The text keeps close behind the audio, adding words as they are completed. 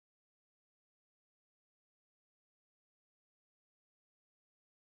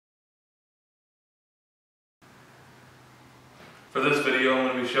For this video, I'm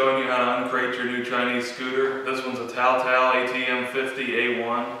going to be showing you how to uncrate your new Chinese scooter. This one's a Tao Tao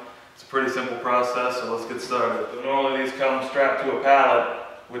ATM50-A1. It's a pretty simple process, so let's get started. So normally these come strapped to a pallet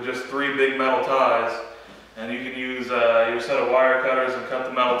with just 3 big metal ties, and you can use your set of wire cutters and cut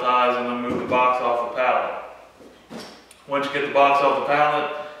the metal ties and then move the box off the pallet. Once you get the box off the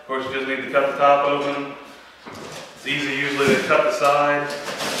pallet, of course you just need to cut the top open. It's easy usually to cut the side,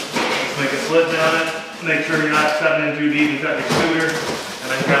 just make a slit down it. Make sure you're not cutting in too deep and cut your scooter, and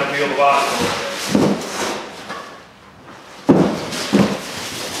then kind of peel the box a little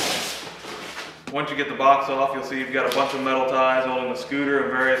bit. Once you get the box off, you'll see you've got a bunch of metal ties holding the scooter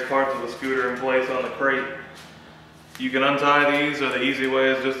and various parts of the scooter in place on the crate. You can untie these, or the easy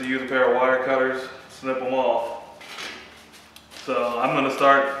way is just to use a pair of wire cutters, snip them off. So I'm going to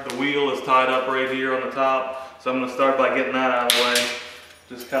start, the wheel is tied up right here on the top, so I'm going to start by getting that out of the way.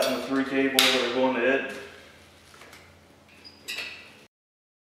 Just cutting the 3 cables that are going to it.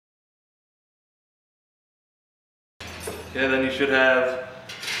 Okay, then you should have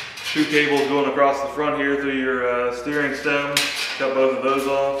 2 cables going across the front here through your steering stem. Cut both of those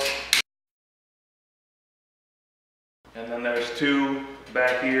off. And then there's 2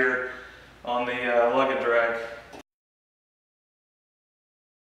 back here on the luggage rack.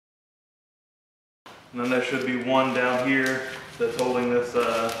 And then there should be 1 down here that's holding this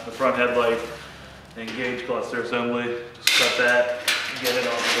the front headlight and gauge cluster assembly. Just cut that and get it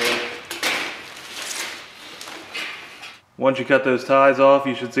on the board. Once you cut those ties off,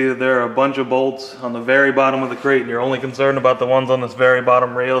 you should see that there are a bunch of bolts on the very bottom of the crate, and you're only concerned about the ones on this very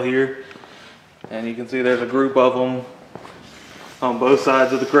bottom rail here. And you can see there's a group of them on both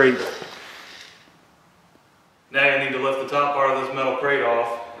sides of the crate. Now you need to lift the top part of this metal crate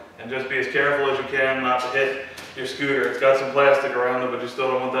off, and just be as careful as you can not to hit your scooter. It's got some plastic around it, but you still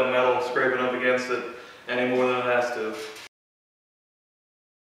don't want that metal scraping up against it any more than it has to.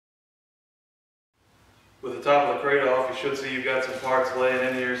 With the top of the crate off, you should see you've got some parts laying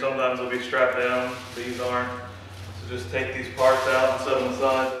in here. Sometimes they'll be strapped down, these aren't. So just take these parts out and set them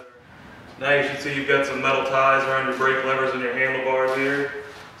aside. Now you should see you've got some metal ties around your brake levers and your handlebars here.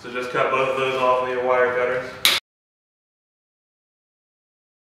 So just cut both of those off with your wire cutters.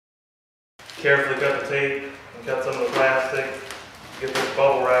 Carefully cut the tape and cut some of the plastic. Get this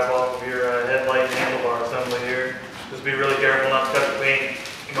bubble wrap off of your headlight and handlebar assembly here. Just be really careful not to cut the paint.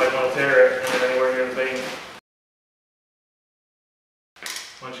 You might want to tear it and get anywhere near the paint.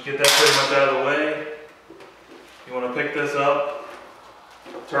 Once you get that pretty much out of the way, you want to pick this up,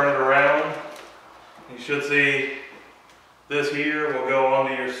 turn it around. You should see this here will go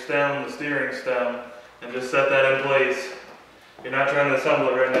onto your stem, the steering stem, and just set that in place. You're not trying to assemble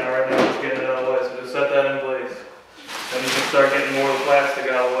it right now. Right now, just getting it out of the way. So just set that in place. Then you can start getting more of the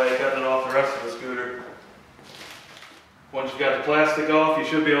plastic out of the way, cutting it off the rest of the scooter. Once you've got the plastic off, you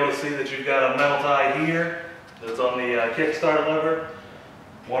should be able to see that you've got a metal tie here that's on the kickstart lever,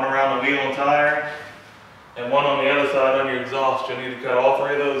 1 around the wheel and tire, and 1 on the other side on your exhaust. You'll need to cut all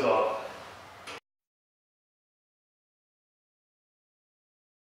 3 of those off.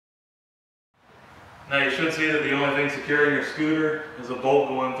 Now you should see that the only thing securing your scooter is a bolt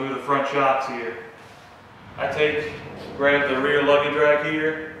going through the front shocks here. Grab the rear luggage rack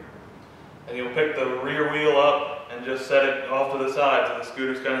here, and you'll pick the rear wheel up and just set it off to the side so the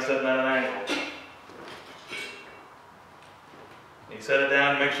scooter's kind of sitting at an angle. You set it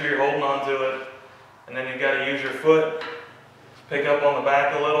down, make sure you're holding on to it, and then you've got to use your foot, pick up on the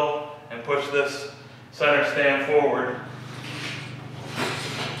back a little, and push this center stand forward.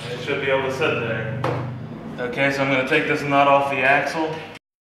 And it should be able to sit there. Okay, so I'm going to take this nut off the axle.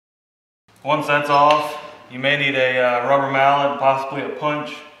 Once that's off, you may need a rubber mallet, possibly a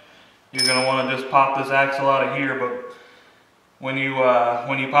punch. You're going to want to just pop this axle out of here, but when you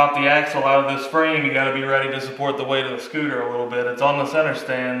pop the axle out of this frame, you got to be ready to support the weight of the scooter a little bit. It's on the center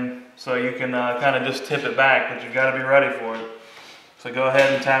stand, so you can kind of just tip it back, but you've got to be ready for it. So go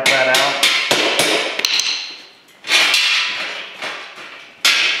ahead and tap that out.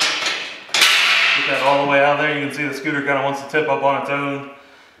 Get that all the way out there. You can see the scooter kind of wants to tip up on its own.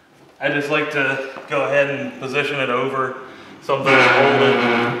 I just like to go ahead and position it over something to hold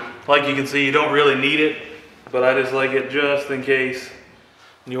it. Like you can see, you don't really need it, but I just like it just in case.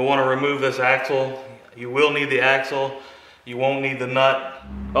 You'll want to remove this axle. You will need the axle. You won't need the nut.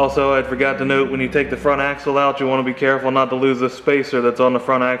 Also, I forgot to note, when you take the front axle out, you want to be careful not to lose this spacer that's on the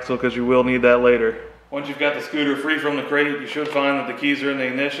front axle, because you will need that later. Once you've got the scooter free from the crate, you should find that the keys are in the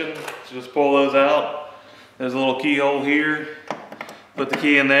ignition. So just pull those out. There's a little keyhole here. Put the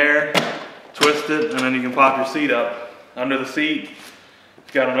key in there, twist it, and then you can pop your seat up. Under the seat,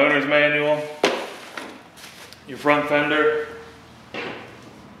 it's got an owner's manual, your front fender,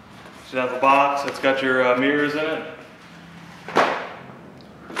 Should have a box that's got your mirrors in it.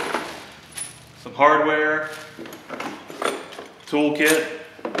 Some hardware, toolkit,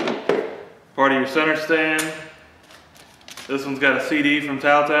 part of your center stand. This one's got a CD from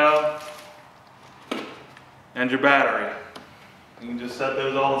TaoTao, and your battery. You can just set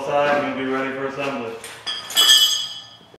those all aside and you'll be ready for assembly.